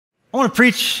want to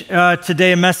preach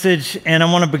today a message, and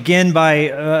I want to begin by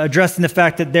addressing the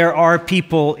fact that there are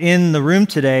people in the room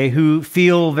today who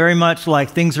feel very much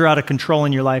like things are out of control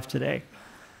in your life today.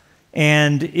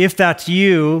 And if that's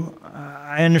you,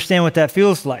 I understand what that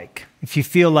feels like. If you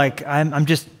feel like I'm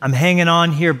hanging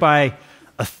on here by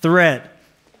a thread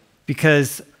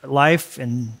because life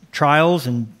and trials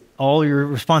and all your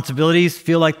responsibilities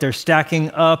feel like they're stacking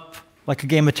up like a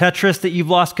game of Tetris that you've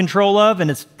lost control of,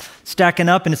 and it's stacking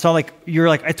up, and it's all like, you're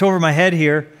like, it's over my head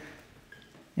here.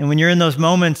 And when you're in those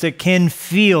moments, it can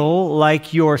feel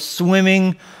like you're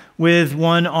swimming with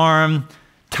one arm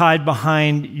tied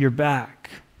behind your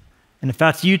back. And if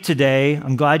that's you today,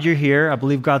 I'm glad you're here. I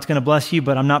believe God's going to bless you,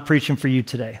 but I'm not preaching for you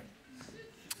today.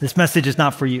 This message is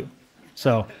not for you.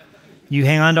 So you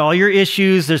hang on to all your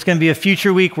issues. There's going to be a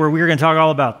future week where we're going to talk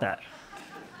all about that.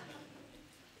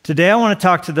 Today, I want to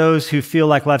talk to those who feel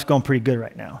like life's going pretty good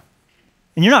right now.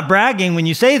 And you're not bragging when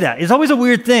you say that. It's always a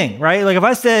weird thing, right? Like if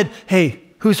I said, hey,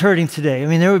 who's hurting today? I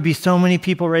mean, there would be so many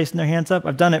people raising their hands up.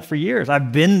 I've done it for years.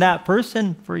 I've been that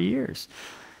person for years.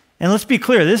 And let's be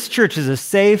clear, this church is a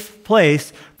safe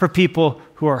place for people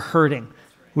who are hurting.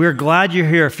 We're glad you're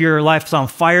here. If your life's on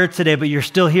fire today, but you're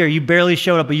still here, you barely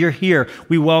showed up, but you're here,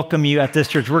 we welcome you at this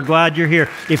church. We're glad you're here.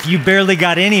 If you barely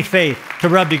got any faith to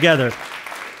rub together.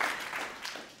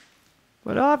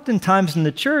 But oftentimes in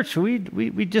the church, we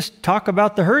just talk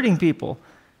about the hurting people.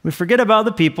 We forget about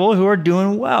the people who are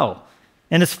doing well.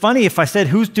 And it's funny, if I said,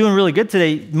 who's doing really good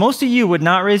today, most of you would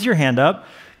not raise your hand up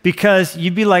because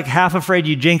you'd be like half afraid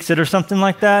you jinx it or something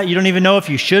like that. You don't even know if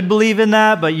you should believe in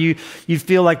that, but you'd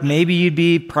feel like maybe you'd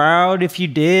be proud if you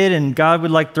did, and God would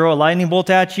like throw a lightning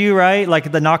bolt at you, right?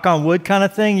 Like the knock on wood kind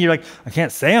of thing. You're like, I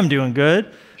can't say I'm doing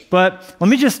good. But let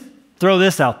me just throw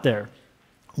this out there.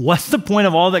 What's the point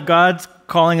of all that God's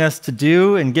calling us to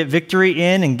do and get victory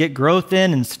in and get growth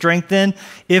in and strength in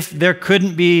if there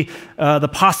couldn't be the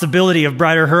possibility of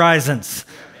brighter horizons?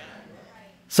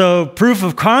 So proof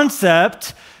of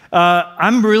concept,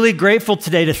 I'm really grateful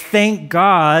today to thank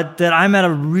God that I'm at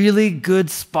a really good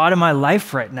spot in my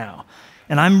life right now.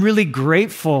 And I'm really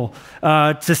grateful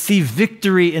to see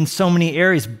victory in so many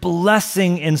areas,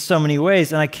 blessing in so many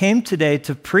ways. And I came today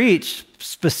to preach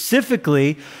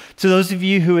specifically to those of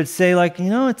you who would say like,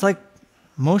 it's like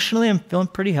emotionally I'm feeling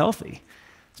pretty healthy.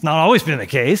 It's not always been the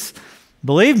case.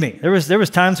 Believe me, there was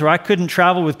times where I couldn't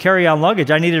travel with carry-on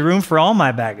luggage. I needed room for all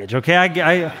my baggage, okay?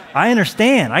 I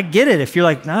understand. I get it if you're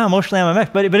like, emotionally I'm a mess.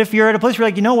 But if you're at a place where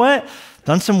you're like, you know what?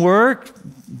 Done some work,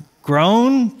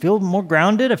 grown, feel more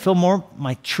grounded. I feel more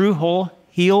my true whole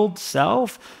healed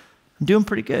self. I'm doing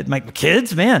pretty good. My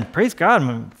kids, man, praise God.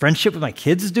 My friendship with my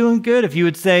kids is doing good. If you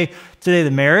would say today the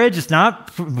marriage is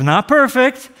not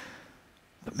perfect,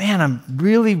 but man, I'm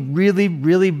really, really,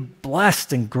 really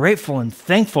blessed and grateful and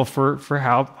thankful for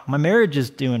how my marriage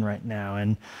is doing right now.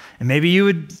 And maybe you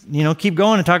would, keep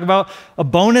going and talk about a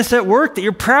bonus at work that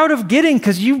you're proud of getting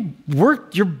because you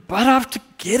worked your butt off to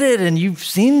get it, and you've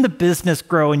seen the business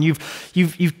grow, and you've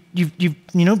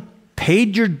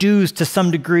paid your dues to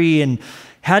some degree and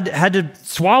had to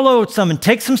swallow some and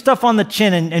take some stuff on the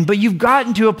chin, but you've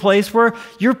gotten to a place where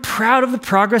you're proud of the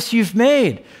progress you've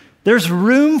made. There's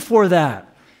room for that.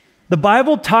 The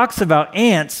Bible talks about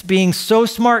ants being so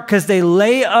smart because they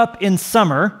lay up in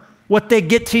summer what they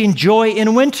get to enjoy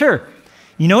in winter.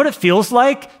 You know what it feels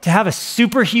like to have a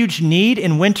super huge need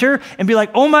in winter and be like,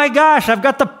 oh my gosh, I've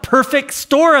got the perfect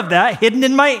store of that hidden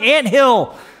in my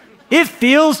anthill. It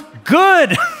feels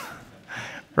good,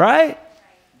 right?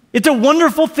 It's a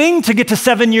wonderful thing to get to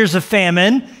 7 years of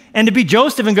famine and to be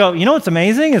Joseph and go, what's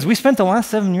amazing is we spent the last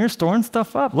 7 years storing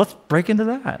stuff up. Let's break into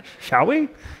that, shall we?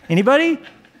 Anybody?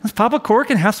 Let's pop a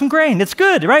cork and have some grain. It's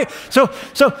good, right? So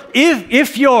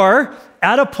if you're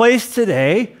at a place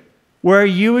today where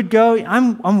you would go,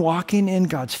 I'm walking in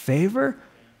God's favor.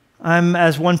 I'm,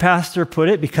 as one pastor put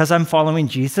it, because I'm following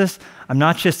Jesus, I'm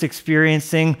not just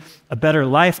experiencing a better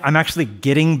life, I'm actually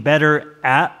getting better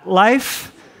at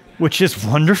life, which is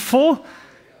wonderful.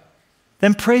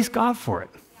 Then praise God for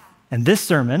it. And this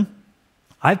sermon,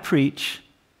 I preach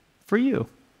for you.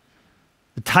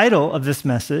 The title of this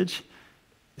message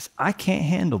is I Can't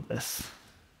Handle This.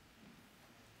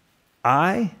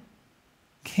 I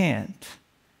can't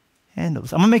handle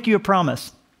this. I'm going to make you a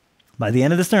promise. By the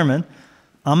end of the sermon,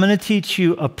 I'm going to teach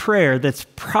you a prayer that's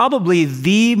probably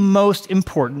the most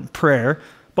important prayer,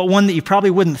 but one that you probably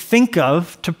wouldn't think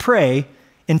of to pray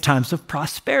in times of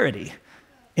prosperity,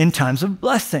 in times of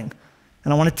blessing.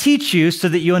 And I want to teach you so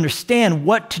that you understand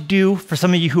what to do for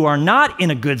some of you who are not in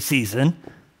a good season,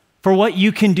 for what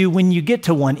you can do when you get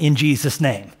to one in Jesus'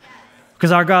 name.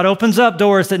 Because our God opens up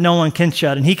doors that no one can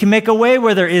shut, and he can make a way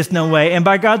where there is no way. And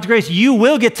by God's grace, you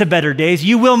will get to better days.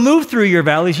 You will move through your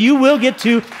valleys. You will get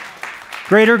to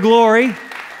greater glory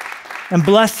and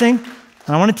blessing.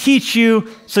 And I want to teach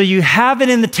you so you have it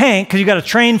in the tank, because you got to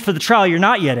train for the trial you're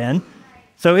not yet in.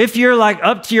 So if you're like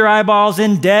up to your eyeballs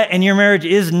in debt and your marriage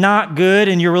is not good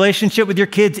and your relationship with your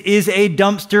kids is a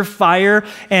dumpster fire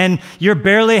and you're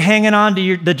barely hanging on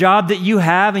to the job that you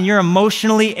have and you're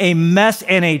emotionally a mess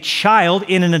and a child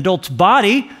in an adult's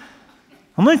body,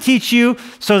 I'm going to teach you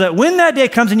so that when that day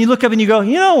comes and you look up and you go,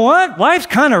 you know what? Life's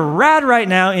kind of rad right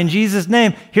now in Jesus'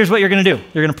 name. Here's what you're going to do.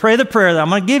 You're going to pray the prayer that I'm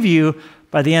going to give you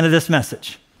by the end of this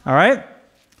message. All right?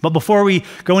 But before we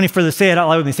go any further, say it out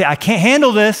loud with me. Say, I can't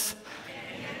handle this.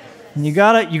 And you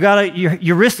gotta,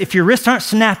 your wrist, if your wrists aren't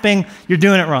snapping, you're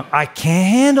doing it wrong. I can't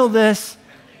handle this.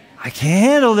 I can't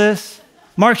handle this.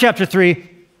 Mark chapter 3,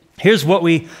 here's what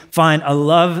we find. I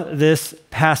love this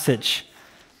passage.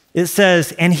 It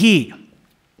says, and he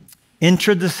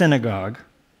entered the synagogue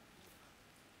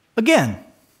again.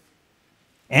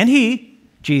 And he,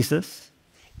 Jesus,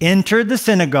 entered the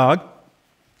synagogue,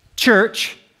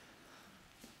 church,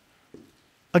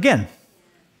 again.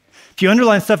 If you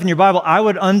underline stuff in your Bible, I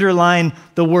would underline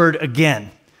the word again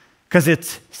because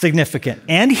it's significant.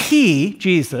 And he,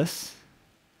 Jesus,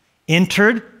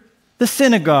 entered the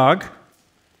synagogue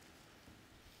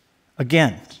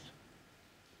again.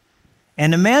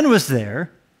 And a man was there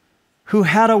who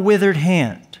had a withered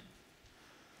hand.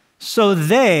 So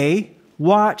they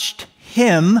watched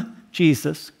him,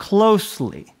 Jesus,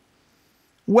 closely,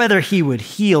 whether he would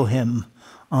heal him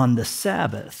on the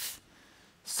Sabbath,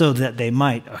 so that they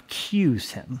might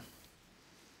accuse him.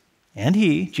 And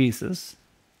he, Jesus,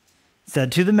 said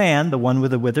to the man, the one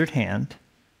with the withered hand,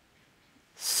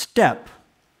 step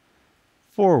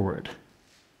forward.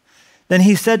 Then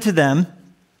he said to them,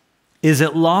 is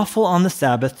it lawful on the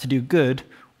Sabbath to do good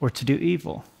or to do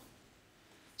evil?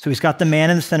 So he's got the man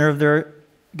in the center of their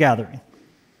gathering.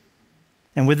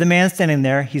 And with the man standing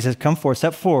there, he says, come forward,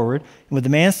 step forward. And with the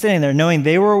man standing there, knowing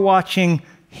they were watching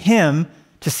him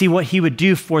to see what he would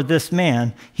do for this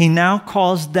man, he now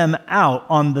calls them out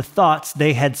on the thoughts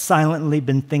they had silently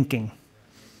been thinking.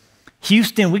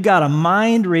 Houston, we got a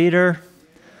mind reader.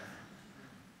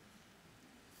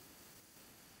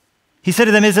 He said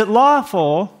to them, is it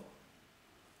lawful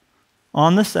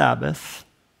on the Sabbath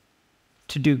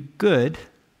to do good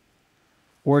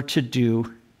or to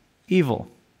do evil?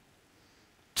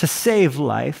 To save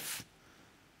life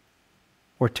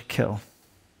or to kill?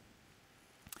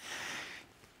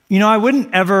 You know, I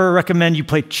wouldn't ever recommend you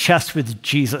play chess with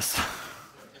Jesus.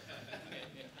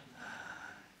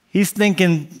 He's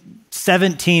thinking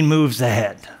 17 moves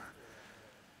ahead.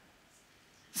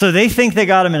 So they think they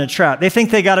got him in a trap. They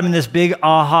think they got him in this big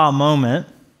aha moment.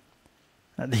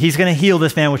 He's going to heal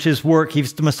this man, which is work.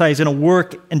 He's the Messiah. He's going to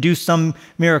work and do some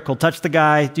miracle, touch the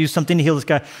guy, do something to heal this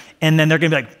guy. And then they're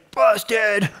going to be like,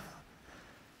 busted.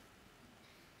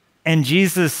 And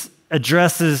Jesus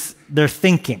addresses their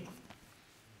thinking.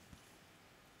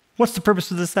 What's the purpose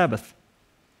of the Sabbath?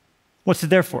 What's it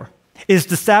there for? Is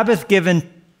the Sabbath given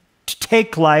to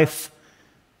take life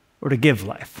or to give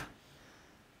life?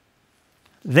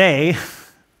 They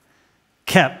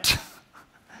kept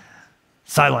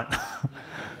silent.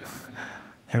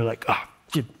 They were like, oh,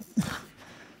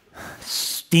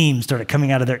 steam started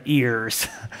coming out of their ears.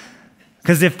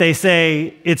 Because if they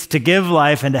say it's to give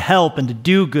life and to help and to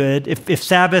do good, if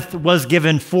Sabbath was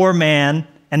given for man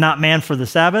and not man for the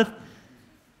Sabbath,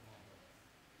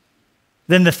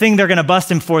 then the thing they're going to bust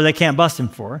him for, they can't bust him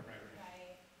for.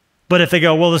 But if they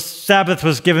go, well, the Sabbath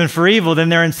was given for evil, then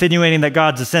they're insinuating that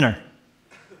God's a sinner.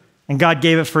 And God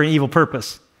gave it for an evil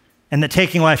purpose. And that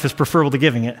taking life is preferable to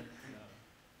giving it.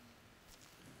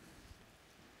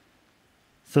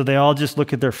 So they all just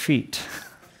look at their feet.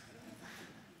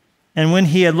 And when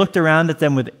he had looked around at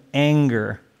them with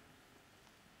anger,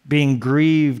 being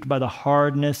grieved by the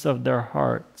hardness of their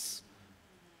hearts,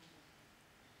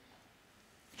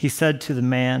 he said to the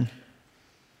man,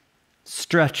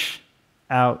 stretch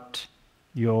out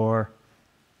your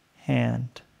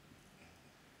hand.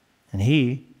 And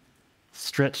he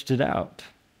stretched it out,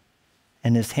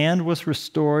 and his hand was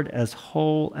restored as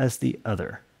whole as the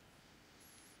other.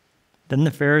 Then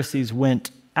the Pharisees went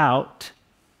out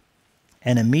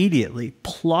and immediately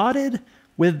plotted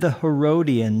with the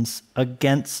Herodians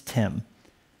against him,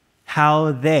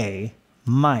 how they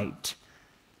might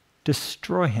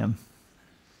destroy him.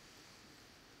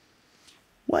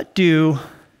 What do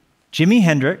Jimi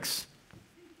Hendrix,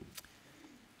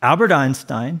 Albert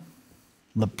Einstein,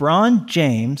 LeBron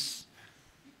James,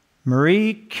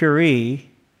 Marie Curie,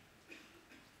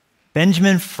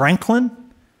 Benjamin Franklin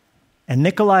and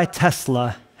Nikola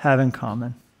Tesla have in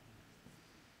common?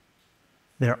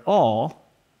 They're all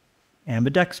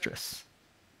ambidextrous.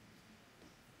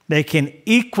 They can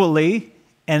equally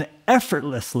and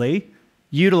effortlessly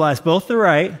utilize both the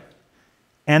right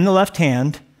and the left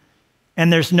hand,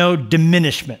 and there's no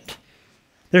diminishment.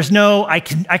 There's no, I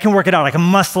can work it out, I can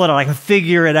muscle it out, I can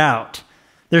figure it out.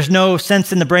 There's no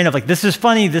sense in the brain of like, this is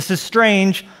funny, this is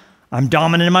strange. I'm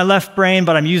dominant in my left brain,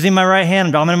 but I'm using my right hand.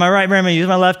 I'm dominant in my right brain, I'm using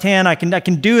my left hand. I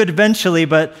can do it eventually,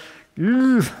 but,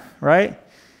 right?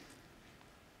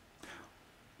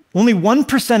 Only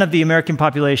 1% of the American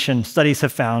population, studies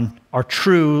have found, are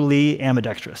truly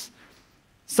ambidextrous.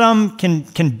 Some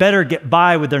can better get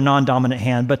by with their non-dominant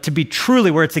hand, but to be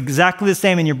truly where it's exactly the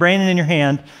same in your brain and in your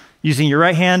hand, using your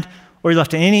right hand or your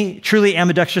left hand. Any truly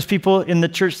ambidextrous people in the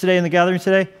church today, in the gathering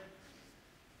today?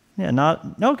 Yeah, not,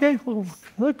 okay, well,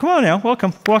 come on now,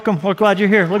 welcome. We're glad you're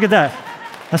here. Look at that.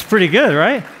 That's pretty good,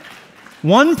 right?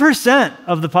 1%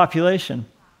 of the population,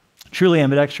 truly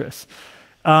ambidextrous.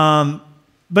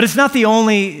 But it's not the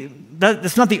only,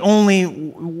 that's not the only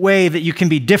way that you can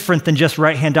be different than just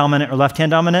right-hand dominant or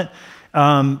left-hand dominant.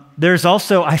 There's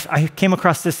also, I came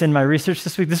across this in my research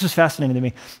this week. This was fascinating to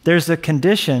me. There's a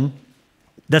condition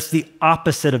that's the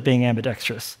opposite of being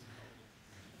ambidextrous,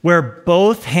 where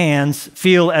both hands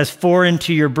feel as foreign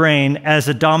to your brain as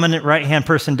a dominant right-hand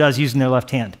person does using their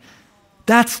left hand.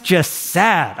 That's just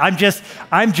sad. I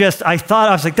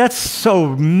was like, that's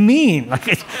so mean.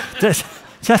 Like,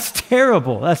 that's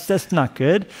terrible. That's not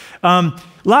good.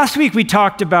 Last week, we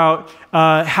talked about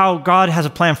how God has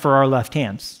a plan for our left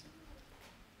hands.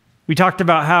 We talked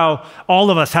about how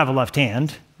all of us have a left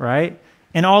hand, right?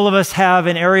 And all of us have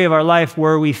an area of our life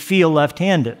where we feel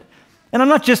left-handed. And I'm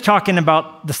not just talking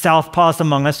about the southpaws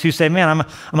among us who say, man,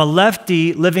 I'm a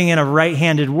lefty living in a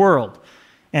right-handed world.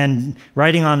 And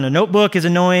writing on a notebook is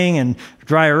annoying, and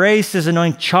dry erase is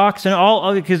annoying, chalks, and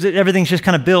all, because everything's just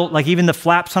kind of built, like even the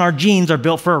flaps on our jeans are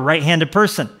built for a right-handed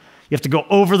person. You have to go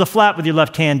over the flap with your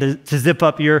left hand to zip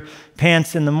up your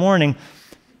pants in the morning.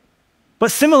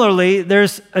 But similarly,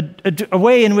 there's a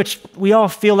way in which we all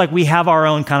feel like we have our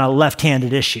own kind of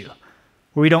left-handed issue,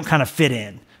 where we don't kind of fit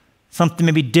in. Something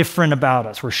maybe different about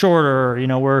us. We're shorter,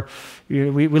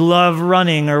 we love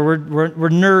running, or we're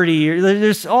nerdy.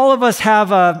 There's all of us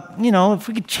have if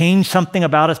we could change something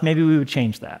about us, maybe we would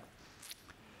change that.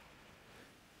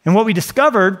 And what we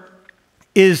discovered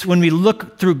is when we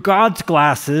look through God's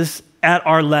glasses at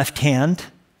our left hand,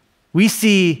 we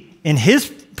see in his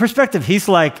perspective, he's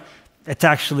like, it's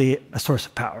actually a source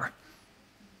of power.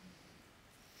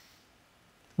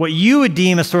 What you would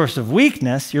deem a source of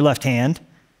weakness, your left hand,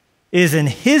 is in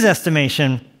his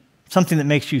estimation something that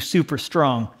makes you super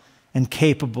strong and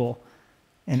capable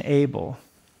and able.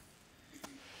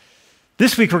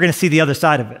 This week, we're going to see the other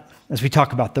side of it as we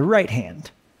talk about the right hand.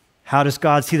 How does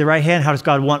God see the right hand? How does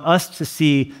God want us to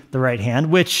see the right hand,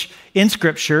 which in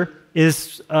Scripture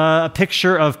is a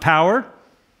picture of power,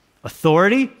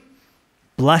 authority,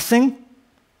 blessing.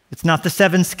 It's not the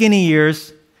 7 skinny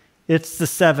years. It's the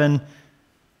 7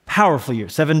 powerful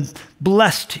years, 7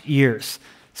 blessed years.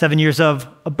 7 years of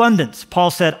abundance. Paul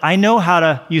said, I know how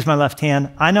to use my left hand.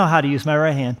 I know how to use my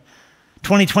right hand.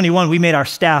 2021, we made our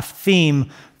staff theme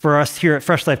for us here at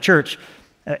Fresh Life Church,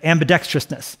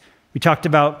 ambidextrousness. We talked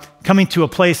about coming to a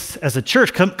place as a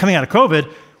church, coming out of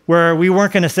COVID, where we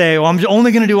weren't going to say, well, I'm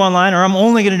only going to do online, or I'm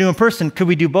only going to do in person. Could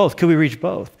we do both? Could we reach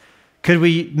both? Could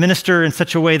we minister in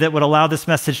such a way that would allow this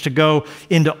message to go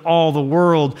into all the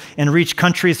world and reach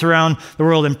countries around the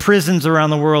world and prisons around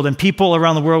the world and people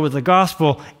around the world with the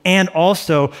gospel, and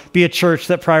also be a church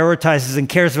that prioritizes and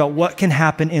cares about what can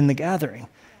happen in the gathering?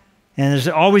 And there's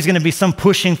always going to be some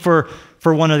pushing for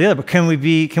one or the other, but can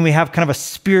we have kind of a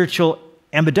spiritual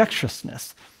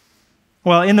ambidextrousness?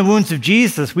 Well, in the wounds of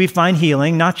Jesus, we find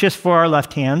healing, not just for our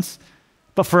left hands,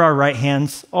 but for our right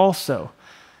hands also.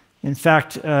 In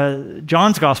fact,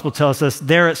 John's gospel tells us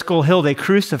there at Skull Hill, they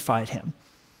crucified him.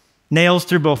 Nails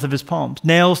through both of his palms,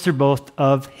 nails through both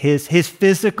of his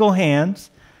physical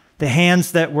hands, the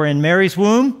hands that were in Mary's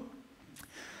womb,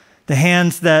 the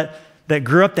hands that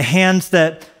grew up, the hands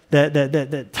that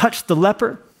touched the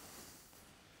leper.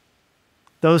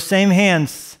 Those same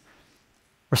hands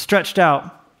were stretched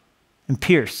out and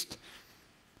pierced.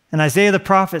 And Isaiah the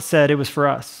prophet said it was for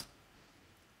us.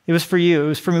 It was for you. It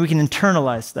was for me. We can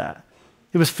internalize that.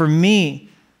 It was for me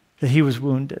that he was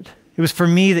wounded. It was for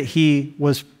me that he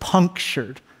was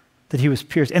punctured, that he was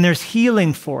pierced. And there's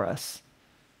healing for us.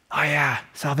 Oh yeah,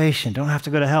 salvation. Don't have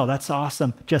to go to hell. That's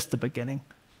awesome. Just the beginning.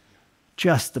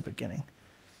 Just the beginning.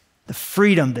 The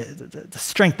freedom, the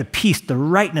strength, the peace, the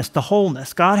rightness, the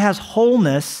wholeness. God has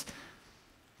wholeness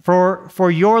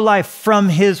for your life from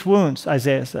his wounds,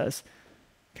 Isaiah says.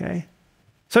 Okay?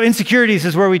 So insecurities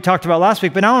is where we talked about last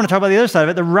week, but now I want to talk about the other side of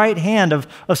it, the right hand of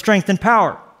strength and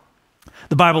power.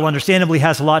 The Bible understandably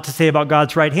has a lot to say about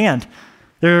God's right hand.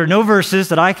 There are no verses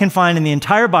that I can find in the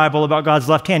entire Bible about God's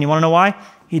left hand. You want to know why?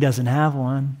 He doesn't have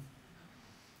one.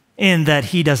 In that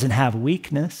he doesn't have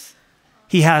weakness.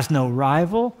 He has no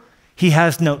rival. He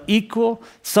has no equal.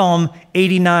 Psalm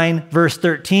 89 verse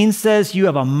 13 says, you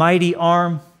have a mighty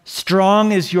arm,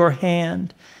 strong is your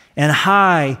hand, and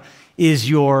high is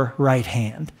your right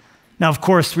hand. Now, of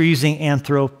course, we're using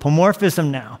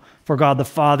anthropomorphism now. For God the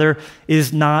Father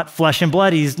is not flesh and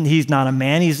blood. He's not a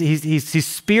man. He's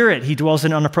spirit. He dwells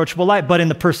in unapproachable light. But in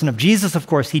the person of Jesus, of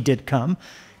course, he did come.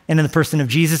 And in the person of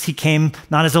Jesus, he came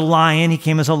not as a lion. He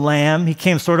came as a lamb. He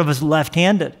came sort of as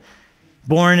left-handed.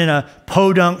 Born in a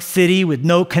podunk city with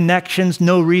no connections,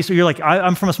 no resources. You're like,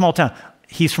 I'm from a small town.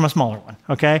 He's from a smaller one,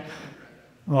 okay?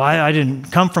 Well, I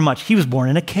didn't come from much. He was born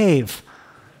in a cave.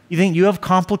 You think you have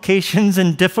complications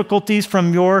and difficulties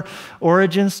from your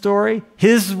origin story?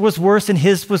 His was worse and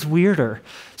his was weirder,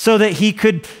 so that he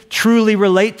could truly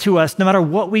relate to us no matter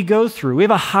what we go through. We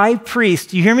have a high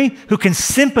priest, you hear me, who can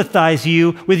sympathize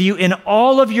with you in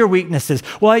all of your weaknesses.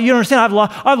 Well, you don't understand,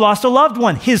 I've lost a loved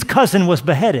one. His cousin was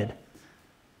beheaded.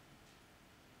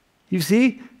 You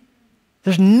see?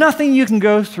 There's nothing you can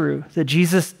go through that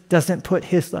Jesus doesn't put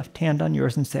his left hand on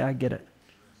yours and say, I get it.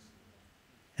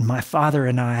 And my Father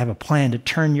and I have a plan to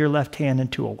turn your left hand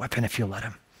into a weapon if you let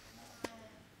him.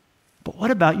 But what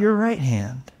about your right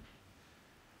hand?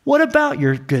 What about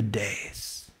your good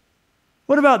days?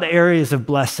 What about the areas of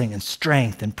blessing and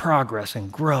strength and progress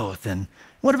and growth? And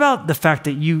what about the fact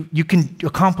that you can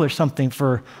accomplish something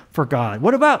for God?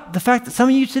 What about the fact that some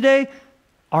of you today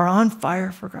are on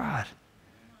fire for God?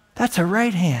 That's a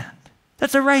right hand.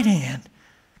 That's a right hand.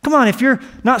 Come on, if you're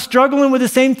not struggling with the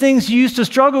same things you used to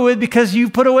struggle with because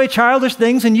you've put away childish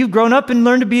things and you've grown up and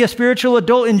learned to be a spiritual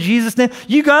adult in Jesus' name,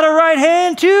 you got a right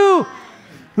hand too.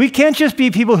 We can't just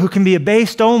be people who can be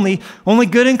abased only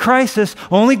good in crisis,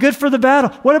 only good for the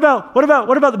battle. What about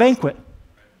the banquet?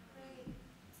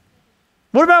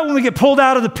 What about when we get pulled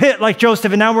out of the pit like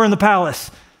Joseph and now we're in the palace?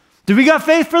 Do we got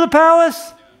faith for the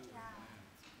palace?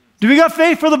 Do we got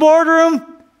faith for the boardroom?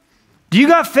 Do you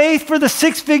got faith for the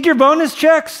 6-figure bonus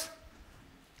checks?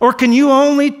 Or can you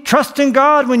only trust in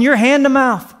God when you're hand to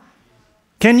mouth?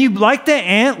 Can you, like the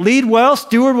ant, lead well,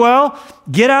 steward well,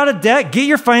 get out of debt, get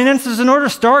your finances in order,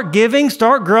 start giving,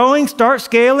 start growing, start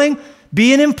scaling,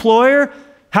 be an employer,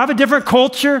 have a different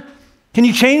culture? Can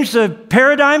you change the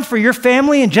paradigm for your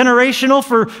family and generational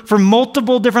for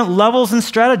multiple different levels and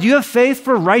strata? Do you have faith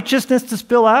for righteousness to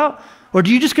spill out? Or are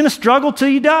you just going to struggle till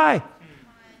you die?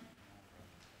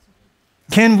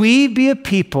 Can we be a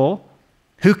people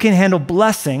who can handle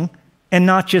blessing and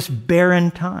not just barren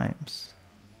times?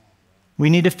 We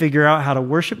need to figure out how to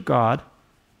worship God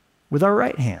with our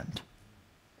right hand.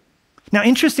 Now,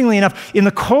 interestingly enough, in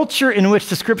the culture in which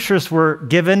the scriptures were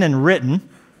given and written,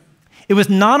 it was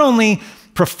not only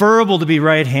preferable to be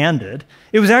right-handed,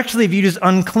 it was actually viewed as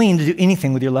unclean to do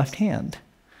anything with your left hand.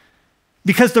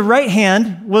 Because the right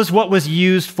hand was what was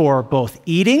used for both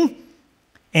eating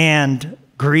and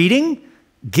greeting,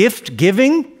 gift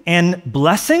giving and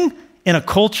blessing in a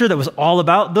culture that was all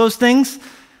about those things.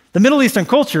 The Middle Eastern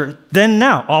culture, then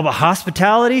now, all about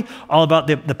hospitality, all about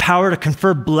the power to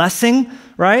confer blessing,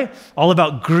 right? All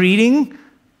about greeting,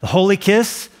 the holy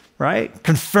kiss, right?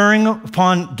 Conferring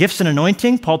upon gifts and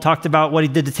anointing. Paul talked about what he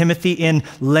did to Timothy in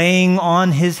laying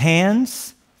on his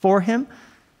hands for him.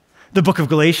 The book of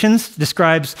Galatians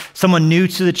describes someone new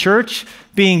to the church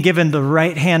being given the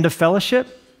right hand of fellowship.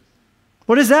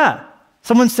 What is that?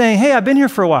 Someone saying, hey, I've been here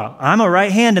for a while. I'm a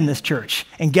right hand in this church.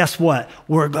 And guess what?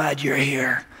 We're glad you're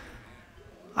here.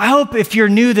 I hope if you're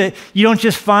new that you don't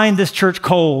just find this church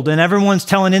cold and everyone's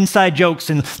telling inside jokes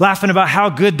and laughing about how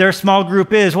good their small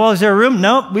group is. Well, is there a room?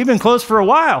 Nope, we've been closed for a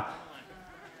while.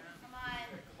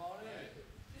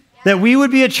 That we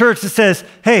would be a church that says,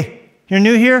 hey, you're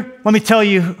new here? Let me tell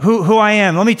you who I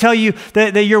am. Let me tell you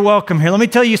that you're welcome here. Let me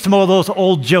tell you some of those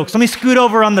old jokes. Let me scoot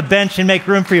over on the bench and make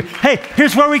room for you. Hey,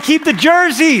 here's where we keep the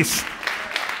jerseys.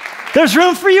 There's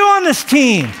room for you on this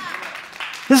team.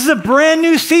 This is a brand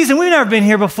new season. We've never been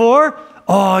here before.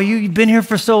 Oh, you've been here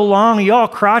for so long. You all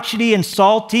crotchety and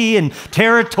salty and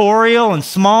territorial and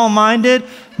small-minded.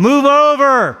 Move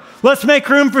over. Let's make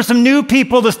room for some new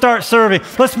people to start serving.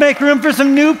 Let's make room for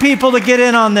some new people to get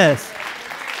in on this.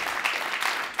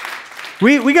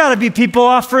 We got to be people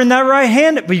offering that right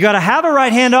hand. But you got to have a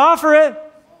right hand to offer it.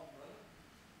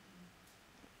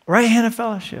 Right hand of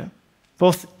fellowship.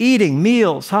 Both eating,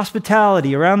 meals,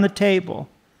 hospitality, around the table.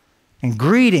 and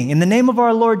greeting. In the name of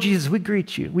our Lord Jesus, we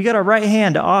greet you. We got our right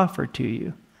hand to offer to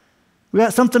you. We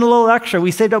got something a little extra.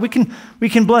 We say, God, we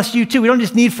can bless you too. We don't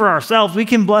just need for ourselves. We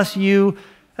can bless you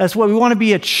as well. We want to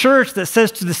be a church that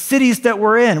says to the cities that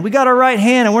we're in, we got our right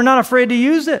hand and we're not afraid to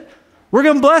use it. We're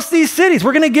going to bless these cities.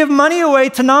 We're going to give money away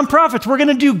to nonprofits. We're going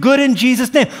to do good in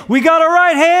Jesus' name. We got our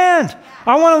right hand.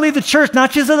 I want to lead the church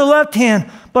not just of the left hand,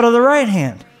 but of the right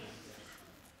hand.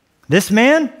 This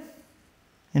man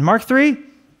in Mark 3,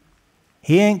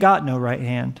 he ain't got no right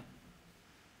hand.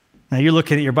 Now you're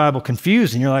looking at your Bible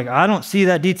confused and you're like, I don't see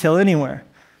that detail anywhere.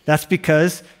 That's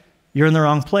because you're in the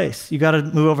wrong place. You got to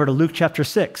move over to Luke chapter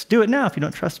 6. Do it now if you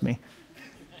don't trust me.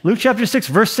 Luke chapter 6,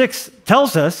 verse 6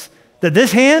 tells us that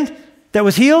this hand that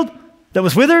was healed, that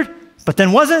was withered, but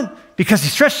then wasn't because he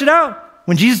stretched it out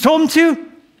when Jesus told him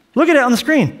to. Look at it on the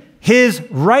screen. His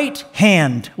right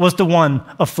hand was the one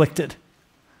afflicted.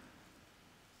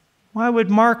 Why would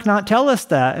Mark not tell us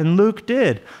that? And Luke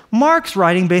did. Mark's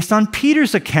writing based on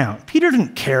Peter's account. Peter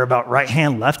didn't care about right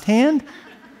hand, left hand.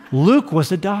 Luke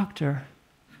was a doctor.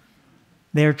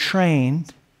 They're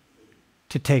trained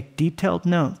to take detailed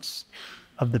notes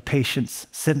of the patient's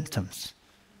symptoms.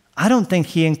 I don't think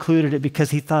he included it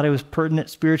because he thought it was pertinent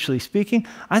spiritually speaking.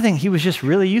 I think he was just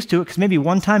really used to it because maybe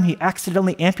one time he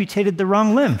accidentally amputated the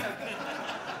wrong limb.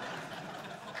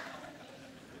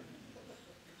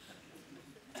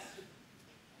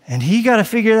 And he got to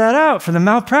figure that out for the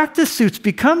malpractice suits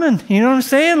be coming. You know what I'm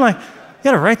saying? Like, you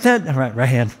got to write that. Right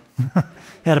hand.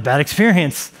 Had a bad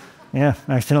experience. Yeah,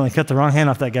 I accidentally cut the wrong hand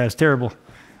off that guy. It was terrible.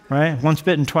 Right? Once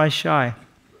bitten, twice shy.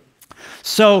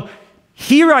 So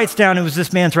he writes down it was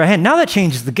this man's right hand. Now that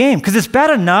changes the game because it's bad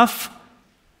enough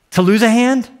to lose a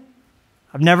hand.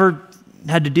 I've never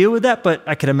had to deal with that, but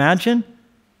I could imagine.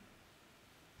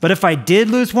 But if I did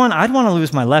lose one, I'd want to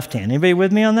lose my left hand. Anybody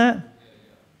with me on that?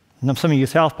 Some of you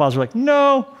southpaws are like,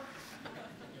 no.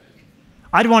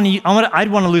 I'd want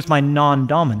to lose my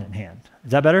non-dominant hand. Is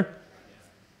that better?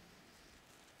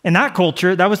 In that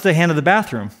culture, that was the hand of the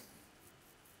bathroom.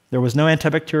 There was no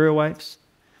antibacterial wipes.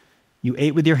 You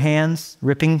ate with your hands,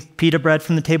 ripping pita bread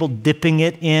from the table, dipping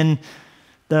it in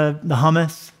the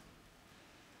hummus,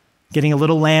 getting a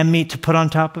little lamb meat to put on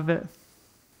top of it.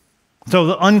 So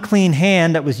the unclean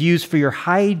hand that was used for your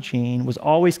hygiene was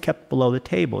always kept below the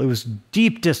table. It was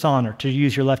deep dishonor to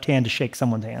use your left hand to shake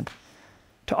someone's hand,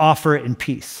 to offer it in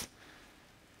peace.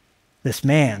 This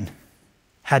man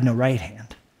had no right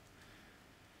hand.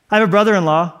 I have a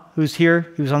brother-in-law who's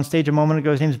here. He was on stage a moment ago.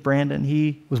 His name's Brandon.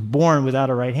 He was born without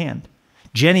a right hand.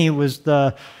 Jennie was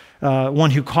the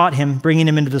one who caught him, bringing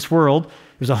him into this world.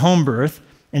 It was a home birth.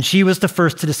 And she was the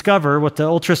first to discover what the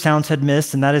ultrasounds had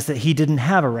missed, and that is that he didn't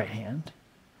have a right hand.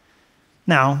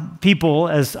 Now, people,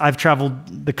 as I've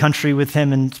traveled the country with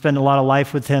him and spent a lot of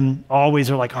life with him,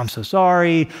 always are like, I'm so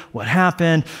sorry, what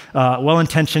happened?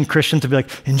 Well-intentioned Christians would be like,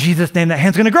 in Jesus' name, that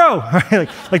hand's gonna grow. Right?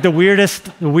 like the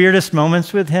weirdest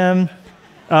moments with him.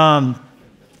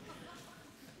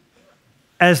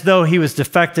 As though he was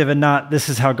defective and not, this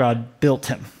is how God built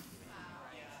him.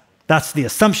 That's the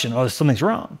assumption, oh, something's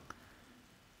wrong.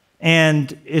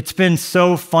 And it's been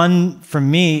so fun for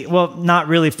me, well, not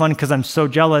really fun because I'm so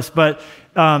jealous, but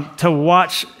to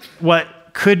watch what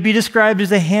could be described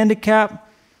as a handicap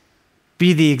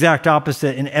be the exact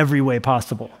opposite in every way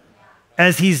possible,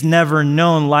 as he's never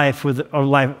known life with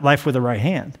a right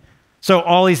hand. So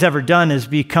all he's ever done is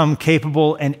become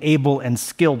capable and able and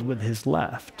skilled with his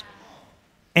left.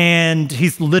 And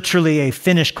he's literally a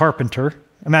finished carpenter.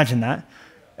 Imagine that.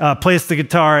 Plays the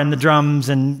guitar and the drums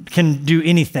and can do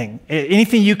anything.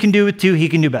 Anything you can do with two, he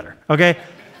can do better, okay?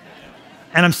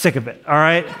 And I'm sick of it, all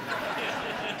right?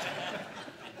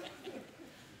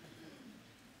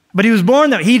 But he was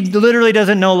born that he literally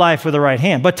doesn't know life with a right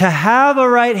hand. But to have a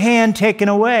right hand taken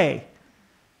away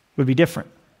would be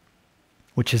different,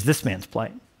 which is this man's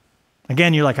plight.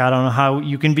 Again, you're like, I don't know how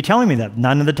you can be telling me that.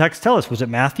 None of the texts tell us. Was it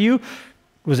Matthew?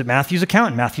 Was it Matthew's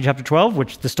account in Matthew chapter 12,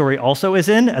 which the story also is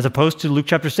in, as opposed to Luke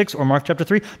chapter 6 or Mark chapter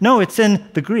 3? No, it's in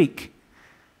the Greek,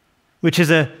 which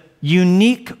is a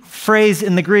unique phrase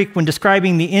in the Greek when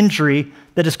describing the injury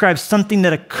that describes something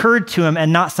that occurred to him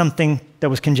and not something that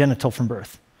was congenital from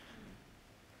birth.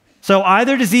 So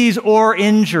either disease or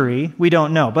injury, we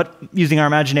don't know. But using our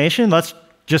imagination, let's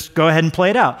just go ahead and play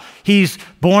it out. He's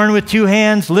born with two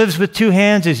hands, lives with two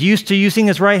hands, is used to using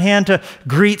his right hand to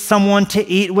greet someone, to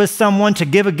eat with someone, to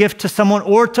give a gift to someone,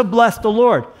 or to bless the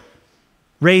Lord.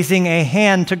 Raising a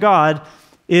hand to God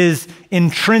is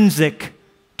intrinsic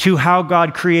to how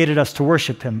God created us to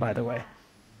worship him, by the way.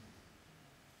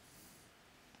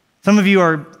 Some of you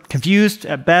are confused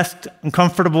at best,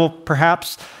 uncomfortable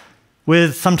perhaps,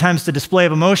 with sometimes the display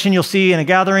of emotion you'll see in a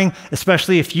gathering,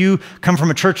 especially if you come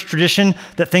from a church tradition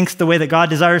that thinks the way that God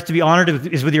desires to be honored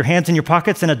is with your hands in your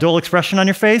pockets and a dull expression on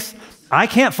your face. I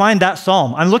can't find that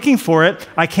psalm. I'm looking for it.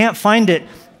 I can't find it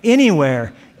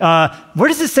anywhere. Where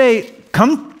does it say,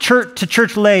 come to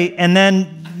church late and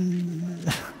then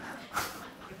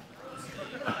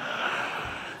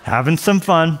having some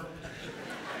fun,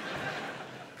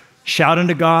 shout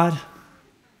unto God,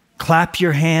 clap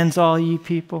your hands, all ye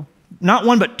people. Not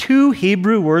one, but two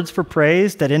Hebrew words for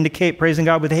praise that indicate praising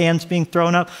God with hands being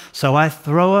thrown up. So I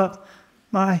throw up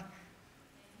my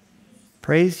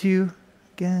praise you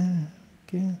again.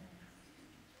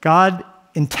 God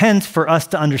intends for us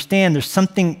to understand there's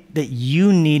something that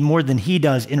you need more than he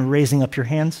does in raising up your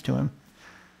hands to him.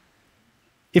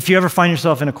 If you ever find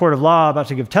yourself in a court of law about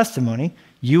to give testimony,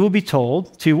 you will be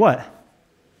told to what?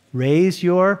 Raise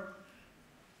your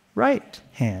right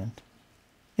hand.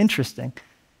 Interesting.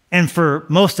 And for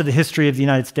most of the history of the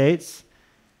United States,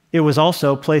 it was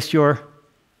also place your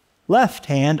left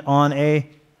hand on a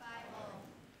Bible.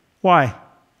 Why?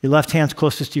 Your left hand's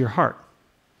closest to your heart.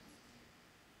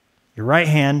 Your right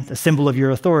hand, a symbol of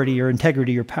your authority, your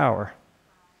integrity, your power.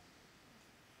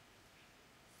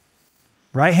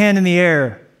 Right hand in the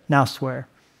air, now swear.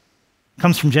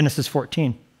 Comes from Genesis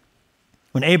 14.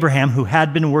 When Abraham, who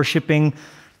had been worshiping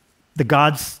the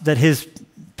gods that his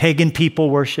pagan people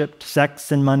worshiped,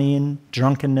 sex and money and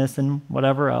drunkenness and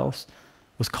whatever else,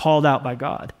 was called out by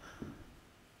God.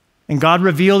 And God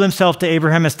revealed himself to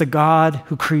Abraham as the God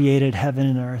who created heaven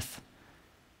and earth.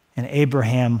 And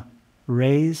Abraham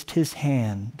raised his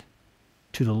hand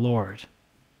to the Lord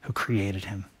who created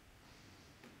him.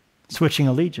 Switching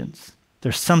allegiance.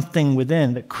 There's something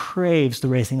within that craves the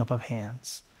raising up of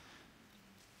hands.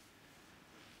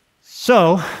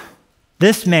 So,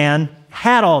 this man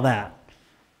had all that.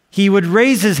 He would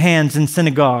raise his hands in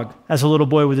synagogue as a little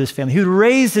boy with his family. He would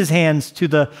raise his hands to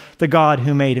the God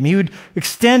who made him. He would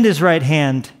extend his right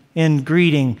hand in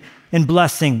greeting, in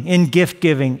blessing, in gift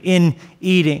giving, in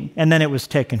eating, and then it was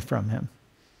taken from him.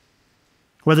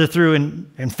 Whether through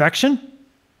an infection,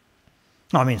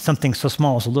 something so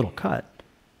small as a little cut,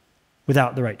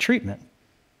 without the right treatment,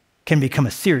 can become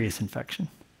a serious infection.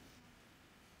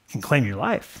 It can claim your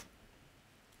life.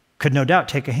 Could no doubt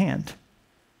take a hand.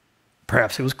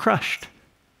 Perhaps it was crushed.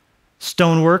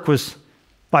 Stonework was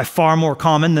by far more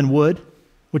common than wood,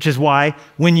 which is why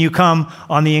when you come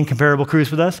on the Incomparable Cruise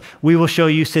with us, we will show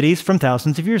you cities from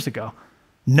thousands of years ago.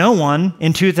 No one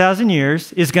in 2,000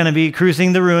 years is going to be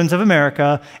cruising the ruins of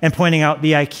America and pointing out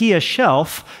the IKEA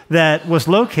shelf that was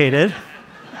located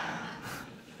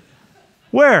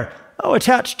where? Oh,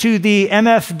 attached to the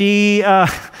MFD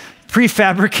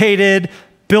prefabricated,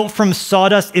 built from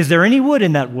sawdust. Is there any wood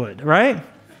in that wood, right?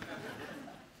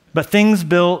 But things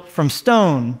built from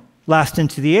stone last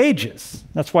into the ages.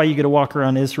 That's why you get to walk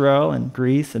around Israel and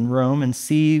Greece and Rome and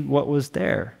see what was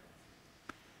there.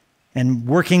 And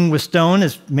working with stone,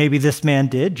 as maybe this man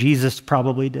did, Jesus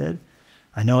probably did.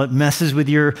 I know it messes with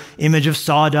your image of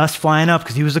sawdust flying up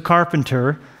because he was a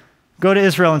carpenter. Go to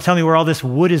Israel and tell me where all this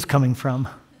wood is coming from.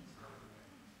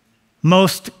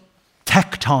 Most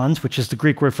tectons, which is the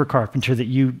Greek word for carpenter that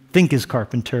you think is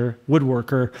carpenter,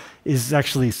 woodworker, is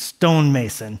actually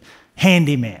stonemason,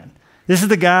 handyman. This is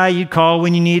the guy you'd call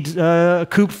when you need a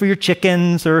coop for your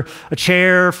chickens or a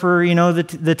chair for,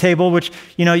 the table, which,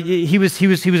 he was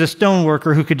a stone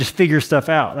worker who could just figure stuff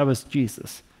out. That was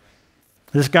Jesus.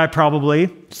 This guy probably,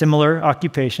 similar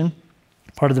occupation.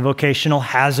 Part of the vocational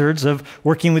hazards of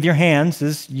working with your hands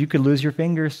is you could lose your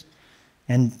fingers.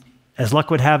 And as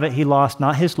luck would have it, he lost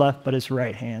not his left, but his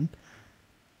right hand.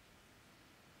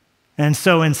 And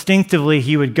so instinctively,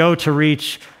 he would go to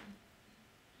reach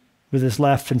with his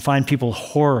left and find people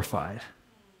horrified.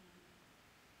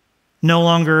 No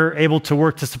longer able to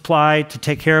work to supply, to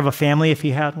take care of a family if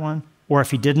he had one, or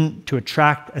if he didn't, to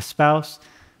attract a spouse,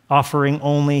 offering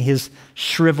only his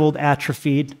shriveled,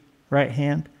 atrophied right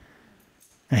hand.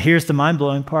 Now here's the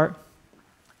mind-blowing part.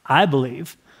 I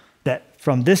believe that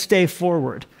from this day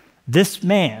forward, this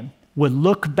man would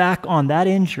look back on that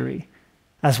injury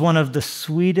as one of the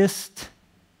sweetest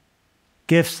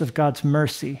gifts of God's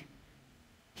mercy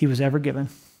he was ever given.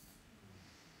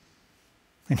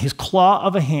 And his claw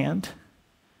of a hand,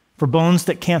 for bones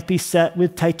that can't be set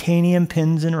with titanium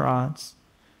pins and rods,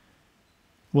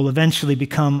 will eventually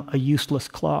become a useless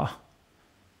claw.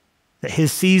 That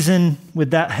his season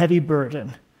with that heavy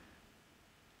burden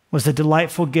was a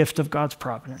delightful gift of God's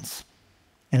providence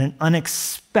and an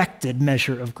unexpected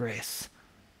measure of grace.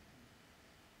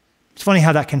 It's funny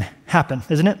how that can happen,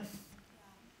 isn't it?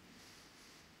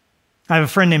 I have a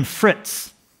friend named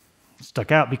Fritz.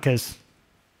 Stuck out because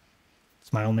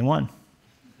It's my only one,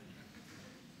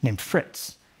 named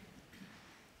Fritz.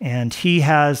 And he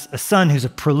has a son who's a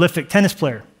prolific tennis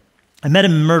player. I met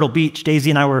him in Myrtle Beach. Daisy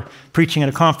and I were preaching at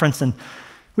a conference, and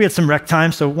we had some rec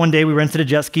time. So one day we rented a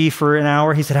jet ski for an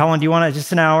hour. He said, how long do you want it?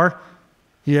 Just an hour.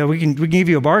 Yeah, we can give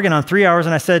you a bargain on 3 hours.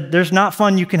 And I said, there's not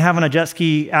fun you can have on a jet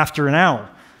ski after an hour.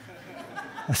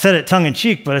 I said it tongue in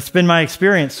cheek, but it's been my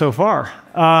experience so far.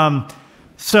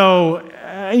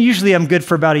 Usually I'm good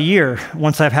for about a year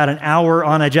once I've had an hour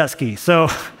on a jet ski. So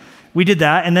we did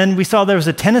that, and then we saw there was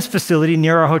a tennis facility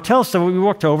near our hotel, so we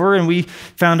walked over and we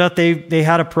found out they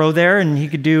had a pro there, and he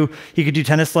could do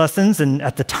tennis lessons. And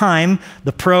at the time,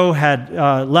 the pro had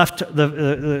left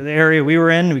the area we were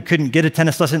in. We couldn't get a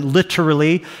tennis lesson,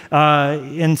 literally,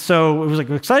 and so it was like,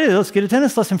 we're excited. Let's get a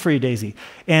tennis lesson for you, Daisy.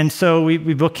 And so we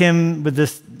book him with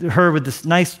this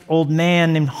nice old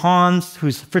man named Hans,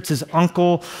 who's Fritz's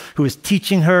uncle, who was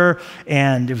teaching her,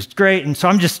 and it was great. And so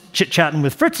I'm just chit-chatting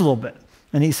with Fritz a little bit.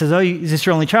 And he says, oh, is this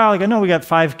your only child? I go, no, we got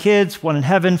 5 kids, 1 in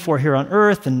heaven, 4 here on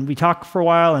earth. And we talked for a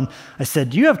while, and I said,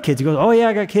 do you have kids? He goes, oh, yeah,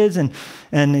 I got kids. And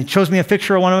he shows me a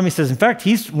picture of one of them. He says, in fact,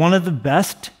 he's one of the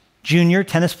best junior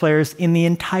tennis players in the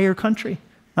entire country,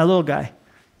 my little guy.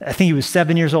 I think he was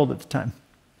 7 years old at the time.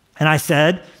 And I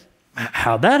said,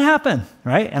 how'd that happen,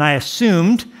 right? And I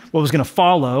assumed what was going to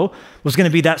follow was going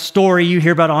to be that story you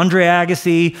hear about Andre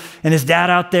Agassi and his dad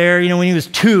out there, when he was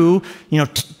 2,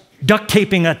 duct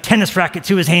taping a tennis racket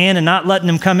to his hand and not letting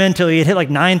him come in until he had hit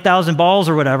like 9,000 balls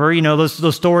or whatever.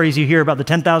 Those stories you hear about the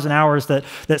 10,000 hours that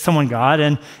someone got.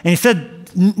 And he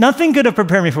said, nothing could have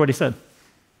prepared me for what he said.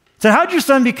 He said, how'd your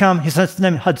son become, his son's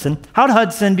name Hudson, how'd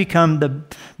Hudson become the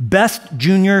best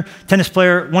junior tennis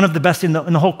player, one of the best in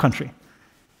the whole country?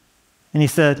 And he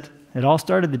said, it all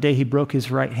started the day he broke his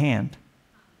right hand.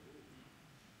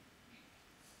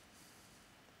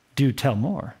 Do tell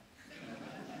more.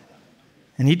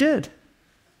 And he did.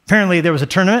 Apparently there was a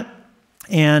tournament,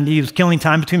 and he was killing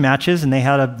time between matches, and they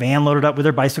had a van loaded up with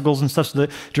their bicycles and stuff so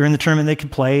that during the tournament they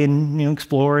could play and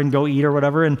explore and go eat or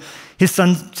whatever. And his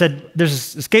son said,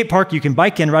 there's a skate park you can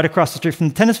bike in right across the street from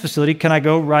the tennis facility. Can I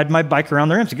go ride my bike around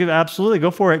the rims? He said, absolutely, go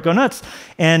for it, go nuts.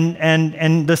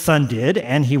 And the son did,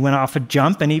 and he went off a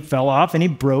jump, and he fell off, and he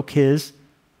broke his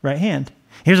right hand.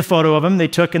 Here's a photo of him they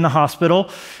took in the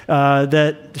hospital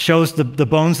that shows the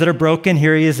bones that are broken.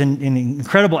 Here he is in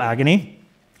incredible agony.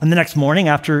 And the next morning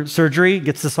after surgery,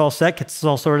 gets this all set, gets this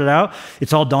all sorted out.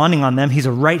 It's all dawning on them. He's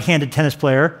a right-handed tennis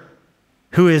player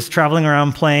who is traveling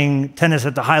around playing tennis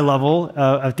at the high level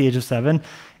at the age of 7.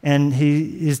 And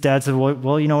his dad said, well,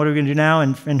 what are we going to do now?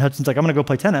 And Hudson's like, I'm going to go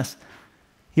play tennis.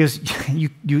 He goes,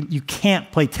 you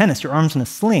can't play tennis. Your arm's in a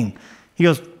sling. He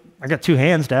goes, I got 2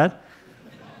 hands, Dad.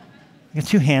 I got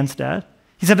 2 hands, Dad.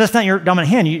 He said, that's not your dominant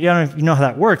hand. You don't know how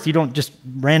that works. You don't just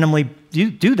randomly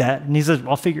do that. And he says,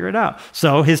 I'll figure it out.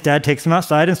 So his dad takes him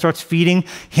outside and starts feeding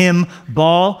him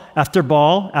ball after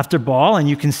ball after ball. And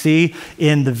you can see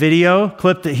in the video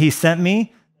clip that he sent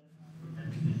me.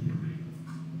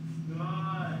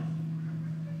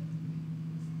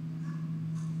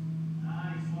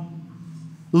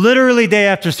 Literally day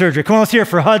after surgery. Come on, let's hear it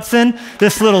for Hudson,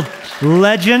 this little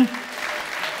legend.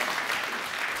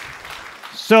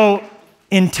 So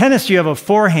in tennis, you have a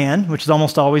forehand, which is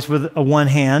almost always with a 1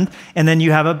 hand, and then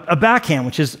you have a backhand,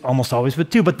 which is almost always with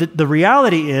 2. But the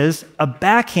reality is a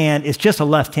backhand is just a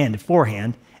left-handed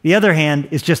forehand. The other hand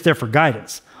is just there for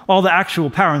guidance. All the actual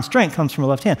power and strength comes from a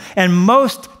left hand. And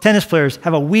most tennis players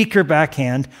have a weaker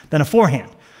backhand than a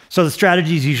forehand. So the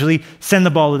strategy is usually send the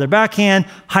ball to their backhand,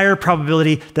 higher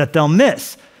probability that they'll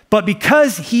miss. But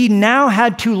because he now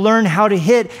had to learn how to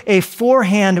hit a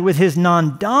forehand with his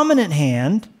non-dominant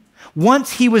hand,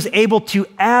 once he was able to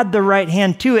add the right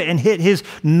hand to it and hit his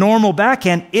normal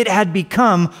backhand, it had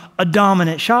become a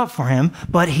dominant shot for him,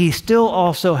 but he still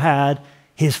also had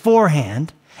his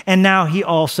forehand, and now he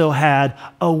also had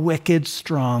a wicked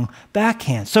strong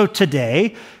backhand. So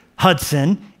today,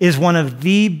 Hudson is one of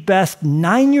the best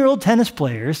 9-year-old tennis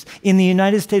players in the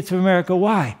United States of America.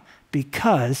 Why?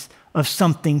 Because of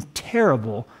something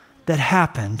terrible that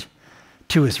happened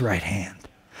to his right hand.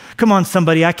 Come on,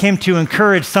 somebody. I came to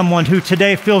encourage someone who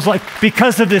today feels like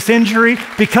because of this injury,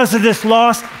 because of this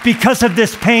loss, because of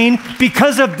this pain,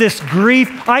 because of this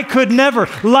grief, I could never.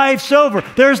 Life's over.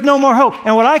 There's no more hope.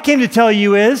 And what I came to tell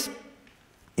you is,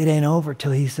 it ain't over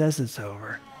till he says it's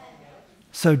over.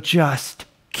 So just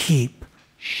keep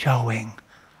showing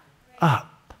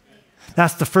up.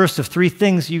 That's the first of 3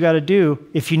 things you got to do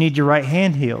if you need your right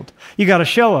hand healed. You got to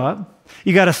show up,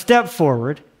 you got to step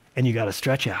forward, and you got to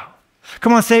stretch out.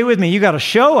 Come on, say it with me. You got to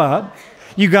show up,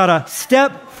 you got to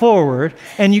step forward,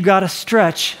 and you got to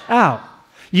stretch out.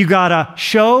 You got to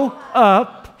show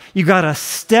up, You got to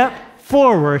step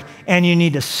forward and you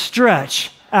need to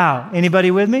stretch out.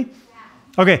 Anybody with me?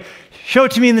 Okay, show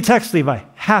it to me in the text, Levi.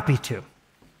 Happy to.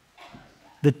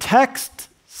 The text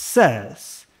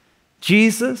says,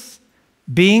 Jesus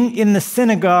being in the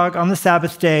synagogue on the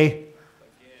Sabbath day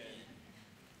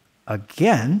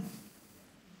again.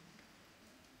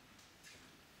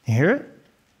 You hear it?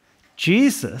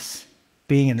 Jesus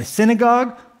being in the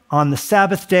synagogue on the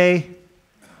Sabbath day.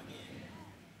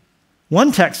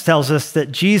 One text tells us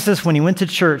that Jesus, when he went to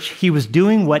church, he was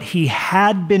doing what he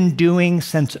had been doing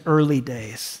since early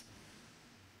days.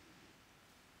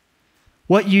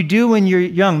 What you do when you're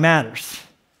young matters.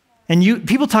 And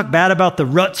people talk bad about the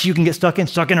ruts you can get stuck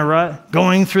in a rut,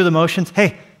 going through the motions.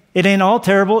 Hey, it ain't all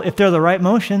terrible if they're the right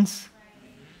motions.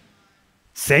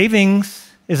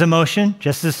 Savings is a motion,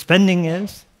 just as spending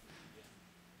is.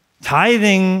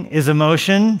 Tithing is a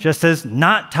motion, just as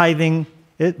not tithing.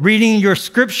 Reading your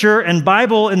scripture and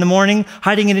Bible in the morning,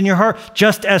 hiding it in your heart,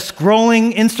 just as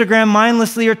scrolling Instagram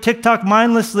mindlessly or TikTok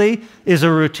mindlessly is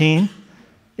a routine,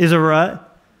 is a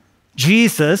rut.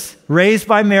 Jesus, raised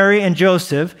by Mary and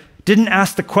Joseph, didn't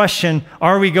ask the question,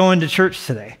 are we going to church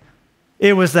today?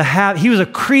 It was he was a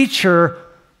creature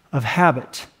of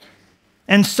habit.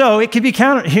 And so it could be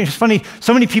counted. It's funny,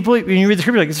 so many people, when you read the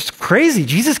scripture, like, it's crazy.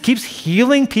 Jesus keeps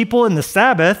healing people in the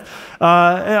Sabbath,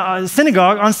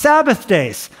 synagogue on Sabbath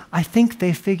days. I think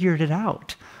they figured it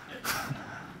out.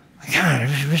 God,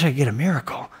 I wish I could get a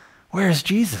miracle. Where is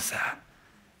Jesus at?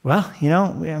 Well,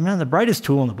 I'm not the brightest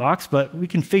tool in the box, but we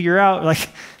can figure out,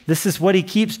 this is what he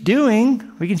keeps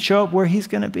doing. We can show up where he's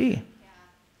going to be.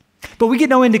 But we get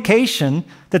no indication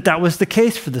that that was the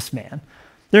case for this man.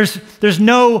 There's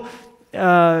no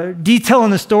detail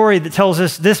in the story that tells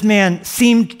us this man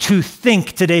seemed to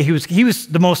think today he was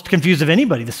the most confused of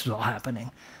anybody. This was all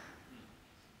happening.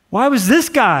 Why was this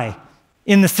guy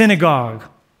in the synagogue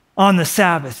on the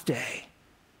Sabbath day?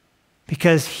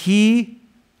 Because he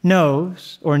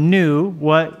knows or knew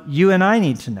what you and I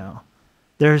need to know.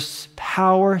 There's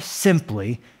power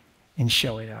simply in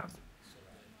showing up.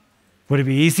 Would it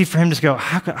be easy for him to go,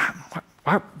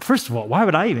 first of all, why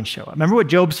would I even show up? Remember what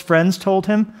Job's friends told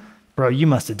him? Bro, you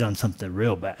must have done something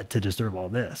real bad to deserve all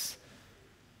this.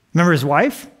 Remember his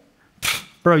wife?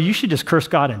 Bro, you should just curse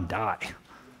God and die.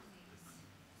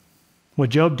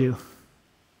 What'd Job do?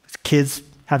 His kids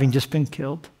having just been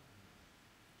killed.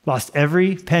 Lost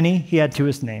every penny he had to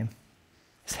his name.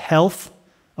 His health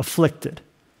afflicted.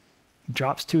 He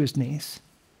drops to his knees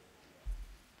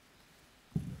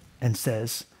and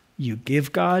says, you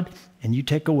give, God, and you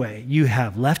take away. You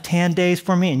have left-hand days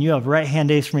for me, and you have right-hand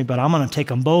days for me, but I'm going to take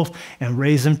them both and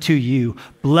raise them to you.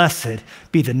 Blessed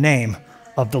be the name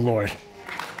of the Lord.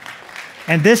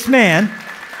 And this man,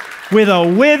 with a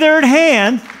withered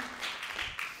hand,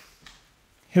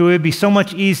 it would be so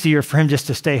much easier for him just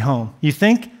to stay home. You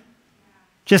think?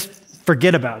 Just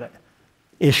forget about it.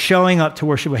 Is showing up to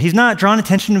worship. He's not drawing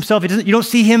attention to himself. You don't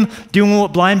see him doing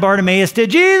what blind Bartimaeus did.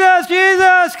 Jesus,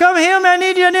 Jesus, come heal me. I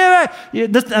need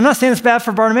you. I'm not saying it's bad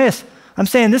for Bartimaeus. I'm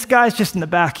saying this guy's just in the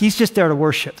back. He's just there to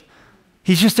worship.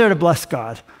 He's just there to bless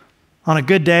God. On a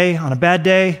good day, on a bad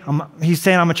day, he's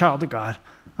saying, I'm a child of God.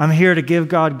 I'm here to give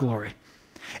God glory.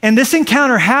 And this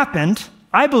encounter happened,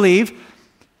 I believe,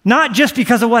 not just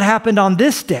because of what happened on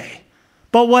this day,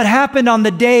 but what happened on the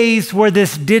days where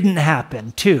this didn't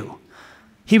happen too.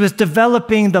 He was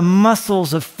developing the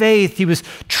muscles of faith. He was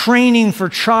training for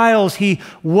trials he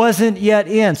wasn't yet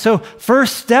in. So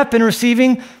first step in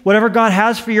receiving whatever God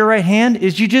has for your right hand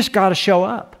is you just got to show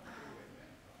up.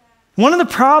 One of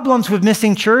the problems with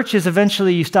missing church is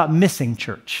eventually you stop missing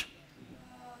church.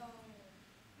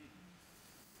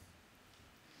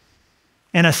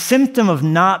 And a symptom of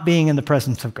not being in the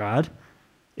presence of God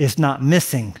is not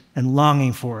missing and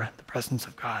longing for the presence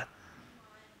of God.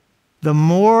 The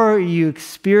more you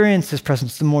experience his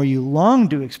presence, the more you long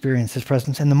to experience his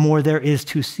presence, and the more there is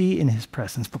to see in his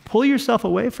presence. But pull yourself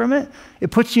away from it,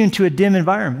 it puts you into a dim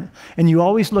environment, and you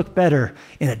always look better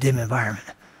in a dim environment.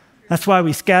 That's why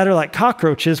we scatter like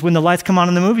cockroaches when the lights come on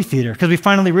in the movie theater, because we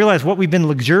finally realize what we've been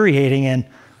luxuriating in.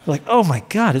 We're like, oh my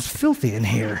God, it's filthy in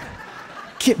here.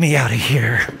 Get me out of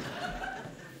here.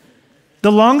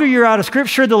 The longer you're out of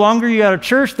scripture, the longer you're out of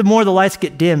church, the more the lights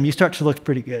get dim. You start to look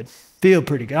pretty good. Feel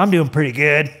pretty good. I'm doing pretty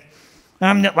good.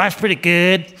 Life's pretty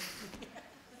good.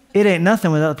 It ain't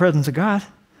nothing without the presence of God.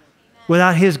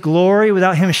 Without his glory,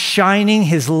 without him shining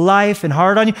his life and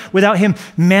heart on you, without him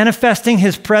manifesting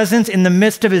his presence in the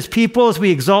midst of his people as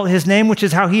we exalt his name, which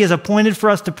is how he has appointed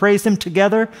for us to praise him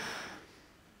together.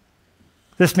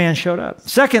 This man showed up.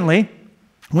 Secondly,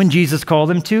 when Jesus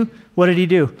called him to, what did he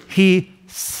do? He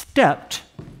stepped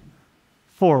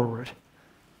forward.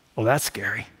 Oh, that's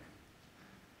scary.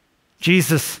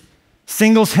 Jesus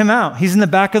singles him out. He's in the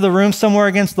back of the room somewhere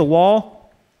against the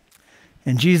wall,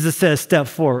 and Jesus says, step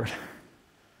forward.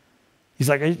 He's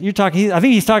like, I think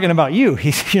he's talking about you.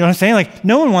 You know what I'm saying? Like,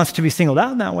 no one wants to be singled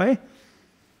out in that way.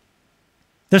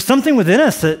 There's something within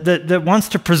us that wants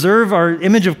to preserve our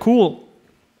image of cool.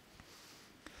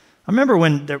 I remember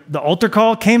when the altar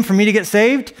call came for me to get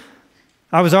saved,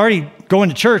 I was already going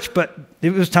to church, but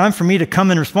it was time for me to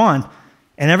come and respond.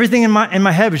 And everything in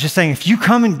my head was just saying, if you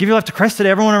come and give your life to Christ today,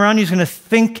 everyone around you is going to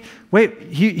think, wait,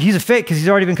 he's a fake because he's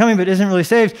already been coming, but isn't really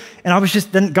saved. And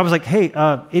then God was like, hey,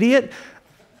 idiot,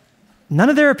 none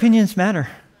of their opinions matter,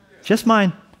 just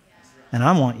mine, and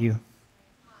I want you.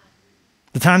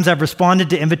 The times I've responded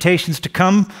to invitations to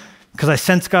come because I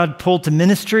sense God pulled to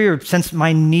ministry or sense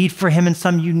my need for him in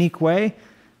some unique way,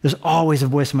 there's always a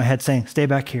voice in my head saying, stay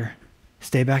back here,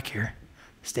 stay back here,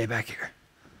 stay back here.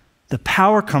 The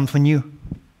power comes when you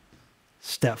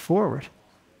step forward.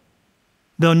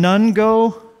 Though none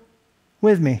go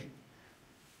with me,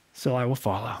 so I will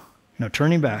follow. No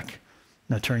turning back,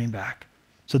 no turning back.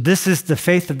 So this is the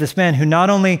faith of this man who not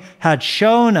only had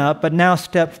shown up, but now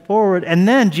stepped forward. And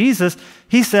then Jesus,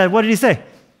 he said, what did he say?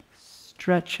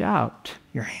 Stretch out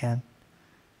your hand.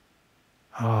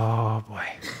 Oh boy.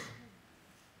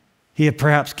 He had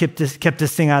perhaps kept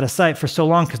this thing out of sight for so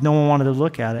long because no one wanted to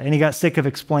look at it. And he got sick of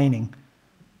explaining.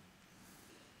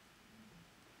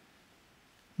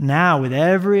 Now, with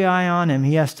every eye on him,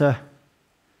 he has to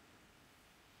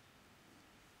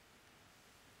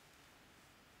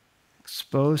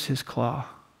expose his claw.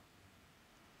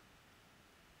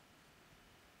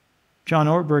 John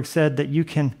Ortberg said that you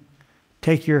can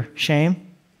take your shame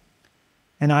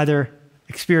and either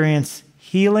experience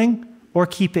healing or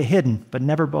keep it hidden, but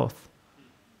never both.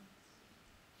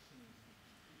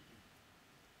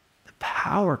 The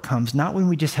power comes not when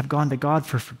we just have gone to God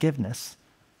for forgiveness,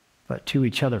 but to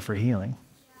each other for healing.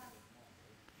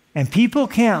 And people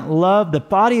can't love, the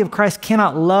body of Christ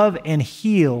cannot love and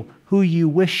heal who you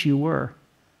wish you were.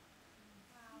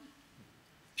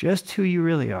 Just who you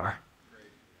really are.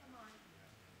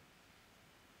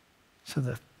 So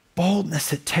the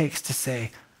boldness it takes to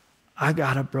say, I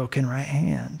got a broken right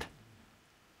hand.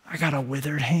 I got a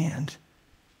withered hand.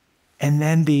 And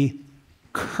then the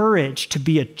courage to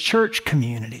be a church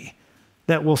community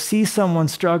that will see someone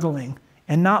struggling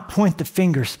and not point the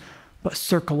fingers, but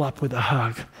circle up with a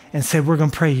hug and say, we're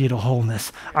going to pray you to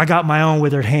wholeness. I got my own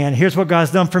withered hand. Here's what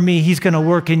God's done for me. He's going to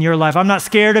work in your life. I'm not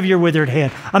scared of your withered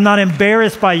hand. I'm not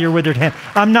embarrassed by your withered hand.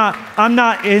 I'm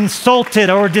not insulted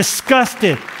or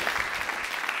disgusted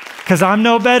because I'm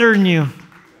no better than you.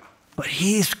 But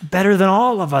he's better than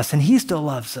all of us, and he still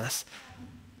loves us.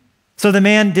 So the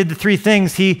man did the three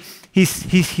things. He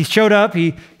showed up,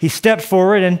 he stepped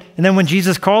forward, and then when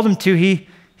Jesus called him to,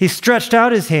 he stretched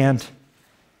out his hand.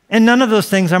 And none of those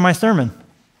things are my sermon.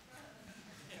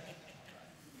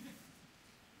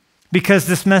 Because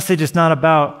this message is not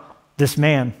about this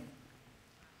man.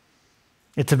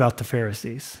 It's about the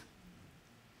Pharisees,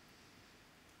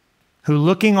 who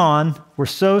looking on were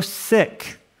so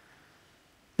sick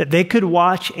that they could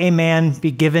watch a man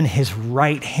be given his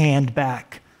right hand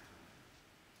back.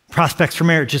 Prospects for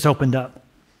marriage just opened up.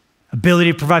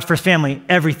 Ability to provide for his family,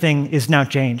 everything is now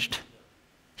changed.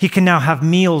 He can now have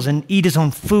meals and eat his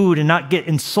own food and not get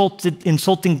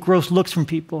insulting, gross looks from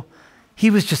people. He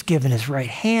was just given his right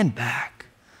hand back.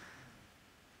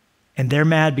 And they're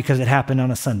mad because it happened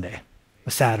on a Sunday,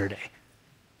 a Saturday,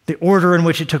 the order in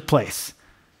which it took place.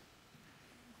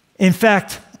 In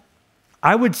fact,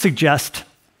 I would suggest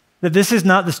that this is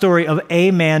not the story of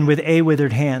a man with a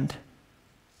withered hand.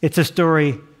 It's a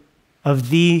story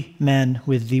of the men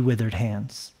with the withered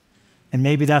hands. And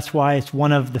maybe that's why it's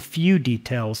one of the few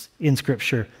details in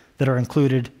Scripture that are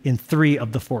included in 3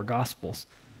 of the 4 Gospels.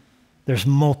 There's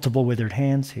multiple withered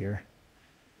hands here.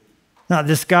 Not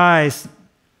this guy's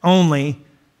only,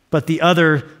 but the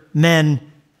other men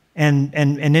and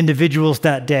individuals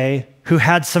that day who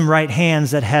had some right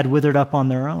hands that had withered up on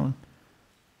their own.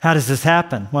 How does this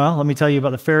happen? Well, let me tell you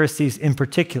about the Pharisees in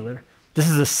particular. This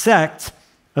is a sect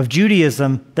of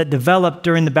Judaism that developed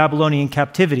during the Babylonian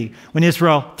captivity, when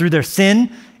Israel, through their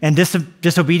sin and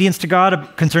disobedience to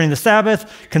God concerning the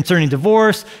Sabbath, concerning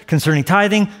divorce, concerning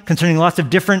tithing, concerning lots of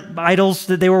different idols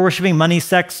that they were worshiping, money,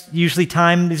 sex, usually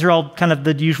time. These are all kind of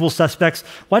the usual suspects.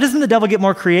 Why doesn't the devil get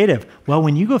more creative? Well,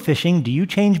 when you go fishing, do you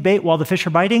change bait while the fish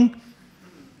are biting?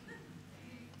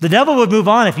 The devil would move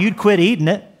on if you'd quit eating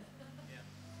it.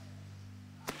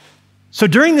 So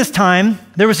during this time,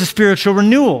 there was a spiritual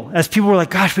renewal as people were like,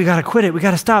 gosh, we got to quit it. We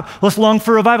got to stop. Let's long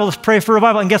for revival. Let's pray for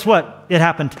revival. And guess what? It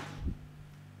happened.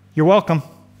 You're welcome,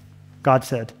 God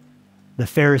said. the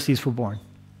Pharisees were born.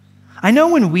 I know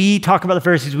when we talk about the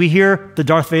Pharisees, we hear the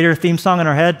Darth Vader theme song in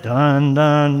our head. Dun,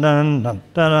 dun, dun, dun,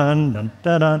 dun, dun,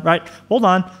 dun, dun, right? Hold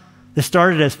on. This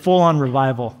started as full-on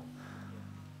revival.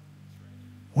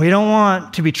 We don't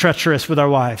want to be treacherous with our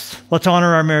wives. Let's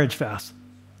honor our marriage vows.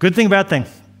 Good thing, bad thing.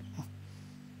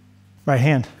 Right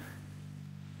hand.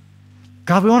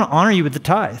 God, we want to honor you with the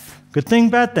tithe. Good thing,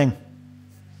 bad thing.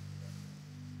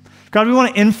 God, we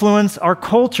want to influence our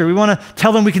culture. We want to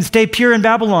tell them we can stay pure in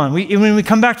Babylon. When we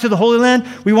come back to the Holy Land,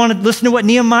 we want to listen to what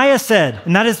Nehemiah said,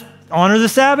 and that is honor the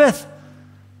Sabbath.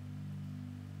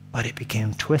 But it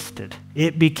became twisted.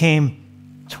 It became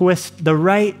the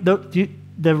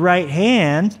right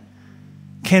hand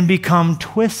can become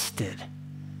twisted.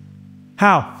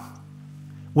 How?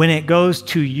 When it goes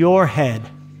to your head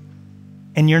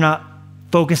and you're not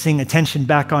focusing attention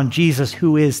back on Jesus,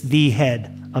 who is the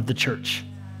head of the church.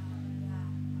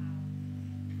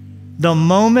 The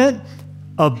moment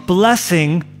a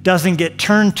blessing doesn't get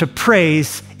turned to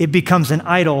praise, it becomes an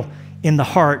idol in the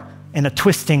heart and a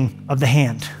twisting of the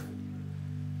hand.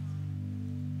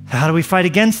 How do we fight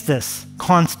against this?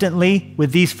 Constantly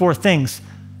with these four things: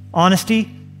 honesty,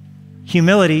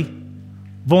 humility,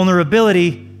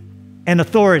 vulnerability, and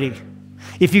authority.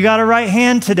 If you got a right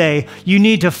hand today, you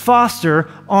need to foster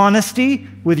honesty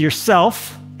with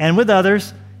yourself and with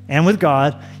others and with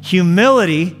God,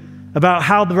 humility about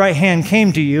how the right hand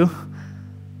came to you,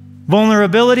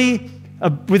 vulnerability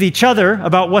with each other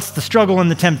about what's the struggle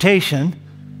and the temptation,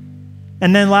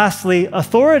 and then lastly,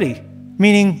 authority,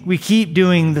 meaning we keep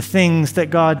doing the things that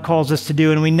God calls us to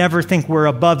do and we never think we're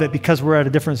above it because we're at a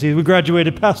different season. We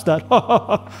graduated past that.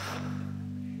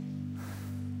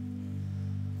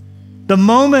 The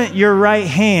moment your right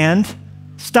hand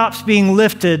stops being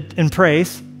lifted in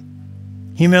praise,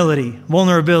 humility,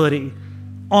 vulnerability,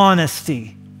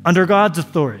 honesty, under God's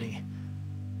authority,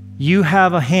 you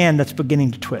have a hand that's beginning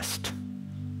to twist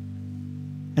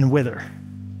and wither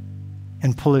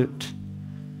and pollute.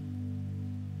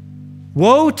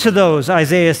 Woe to those,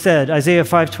 Isaiah said, Isaiah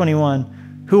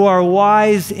 5:21, who are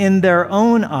wise in their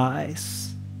own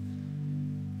eyes.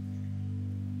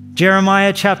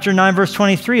 Jeremiah chapter 9, verse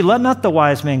 23, let not the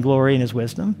wise man glory in his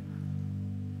wisdom.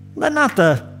 Let not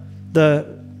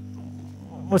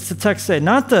what's the text say?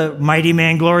 Not the mighty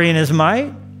man glory in his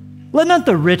might. Let not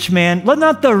the rich man, let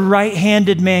not the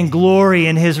right-handed man glory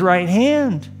in his right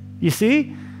hand. You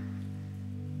see?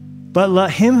 But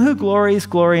let him who glories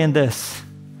glory in this,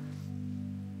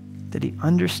 that he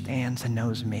understands and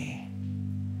knows me,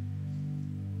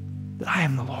 that I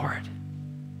am the Lord,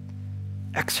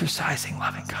 exercising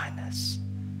loving kindness,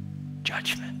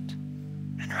 judgment,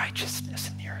 and righteousness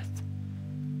in the earth.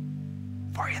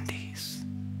 For in these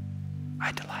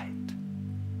I delight,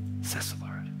 says the Lord.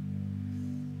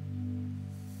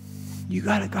 You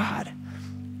got a God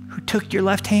who took your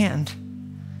left hand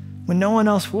when no one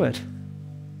else would.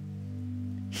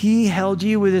 He held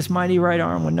you with his mighty right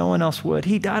arm when no one else would.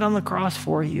 He died on the cross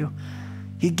for you.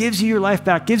 He gives you your life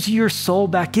back, gives you your soul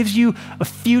back, gives you a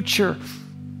future.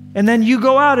 And then you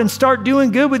go out and start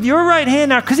doing good with your right hand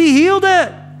now because he healed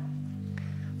it.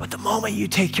 But the moment you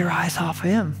take your eyes off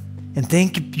him and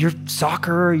think your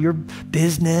soccer or your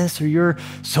business or your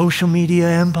social media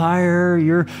empire or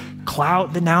your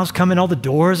clout that now's coming, all the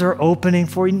doors are opening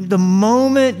for you. The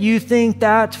moment you think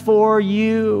that's for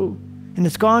you and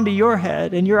it's gone to your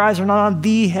head and your eyes are not on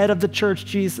the head of the church,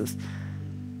 Jesus,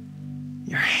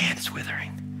 your hand is withering.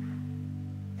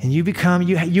 And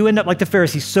you end up like the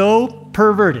Pharisees, so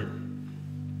perverted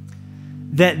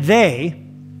that they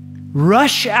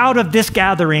rush out of this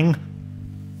gathering,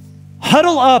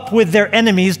 huddle up with their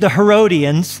enemies, the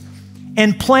Herodians,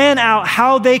 and plan out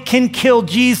how they can kill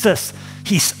Jesus.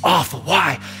 He's awful.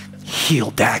 Why?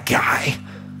 Healed that guy.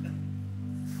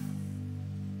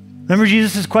 Remember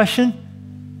Jesus' question?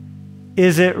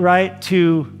 Is it right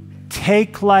to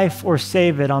take life or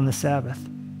save it on the Sabbath?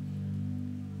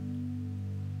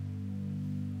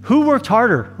 Who worked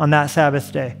harder on that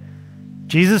Sabbath day?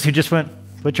 Jesus, who just went,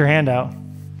 put your hand out.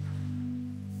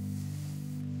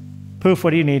 Poof,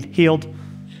 what do you need? Healed.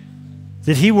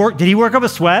 Did he work up a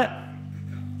sweat?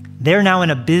 They're now in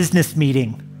a business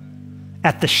meeting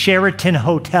at the Sheraton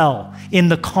Hotel in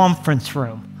the conference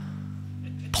room,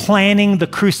 planning the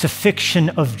crucifixion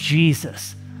of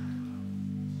Jesus,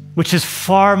 which is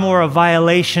far more a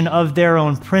violation of their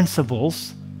own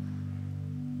principles.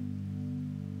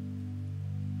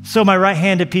 So my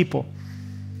right-handed people,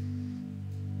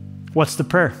 what's the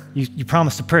prayer? You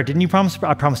promised a prayer. Didn't you promise a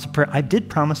prayer? I promised a prayer. I did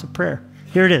promise a prayer.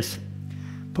 Here it is.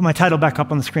 Put my title back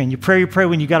up on the screen. Your prayer you pray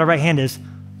when you got a right hand is,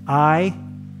 I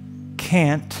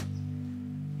can't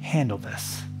handle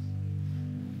this.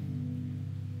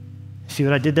 See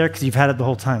what I did there? Because you've had it the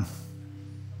whole time.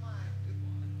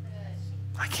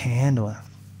 I can't handle it.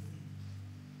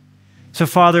 So,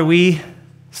 Father, we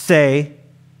say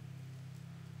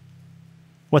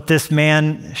what this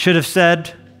man should have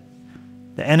said.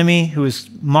 The enemy who was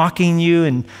mocking you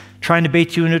and trying to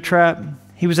bait you into a trap,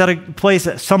 he was at a place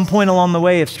at some point along the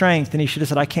way of strength, and he should have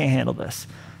said, I can't handle this,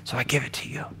 so I give it to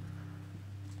you.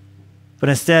 But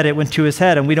instead, it went to his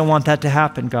head, and we don't want that to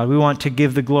happen, God. We want to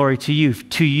give the glory to you,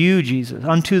 Jesus,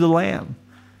 unto the Lamb,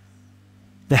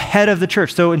 the head of the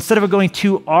church. So instead of it going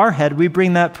to our head, we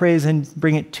bring that praise and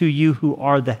bring it to you who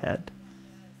are the head.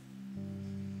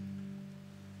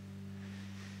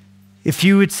 If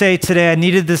you would say today, I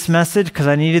needed this message because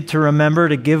I needed to remember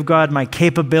to give God my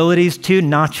capabilities too,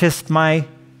 not just my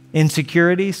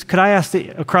insecurities, could I ask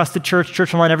that across the church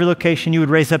online, every location, you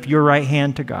would raise up your right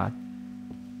hand to God?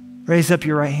 Raise up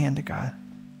your right hand to God.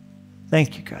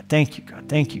 Thank you, God. Thank you, God.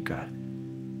 Thank you, God.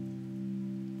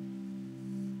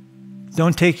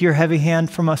 Don't take your heavy hand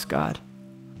from us, God.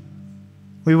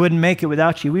 We wouldn't make it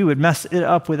without you. We would mess it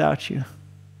up without you.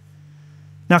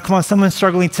 Now, come on, someone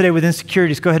struggling today with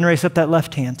insecurities, go ahead and raise up that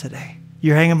left hand today.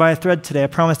 You're hanging by a thread today. I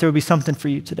promise there will be something for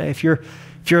you today. If you're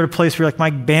at a place where you're like,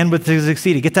 my bandwidth has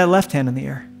exceeded, get that left hand in the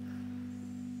air.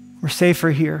 We're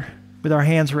safer here with our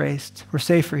hands raised. We're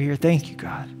safer here. Thank you,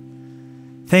 God.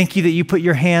 Thank you that you put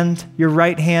your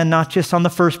right hand, not just on the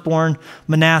firstborn,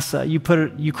 Manasseh.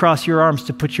 You cross your arms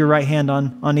to put your right hand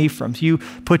on Ephraim's. You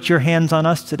put your hands on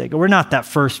us today. We're not that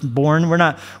firstborn.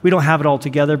 We don't have it all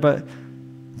together, but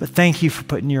thank you for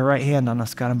putting your right hand on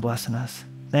us, God, and blessing us.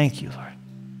 Thank you, Lord.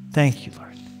 Thank you,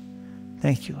 Lord.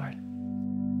 Thank you, Lord.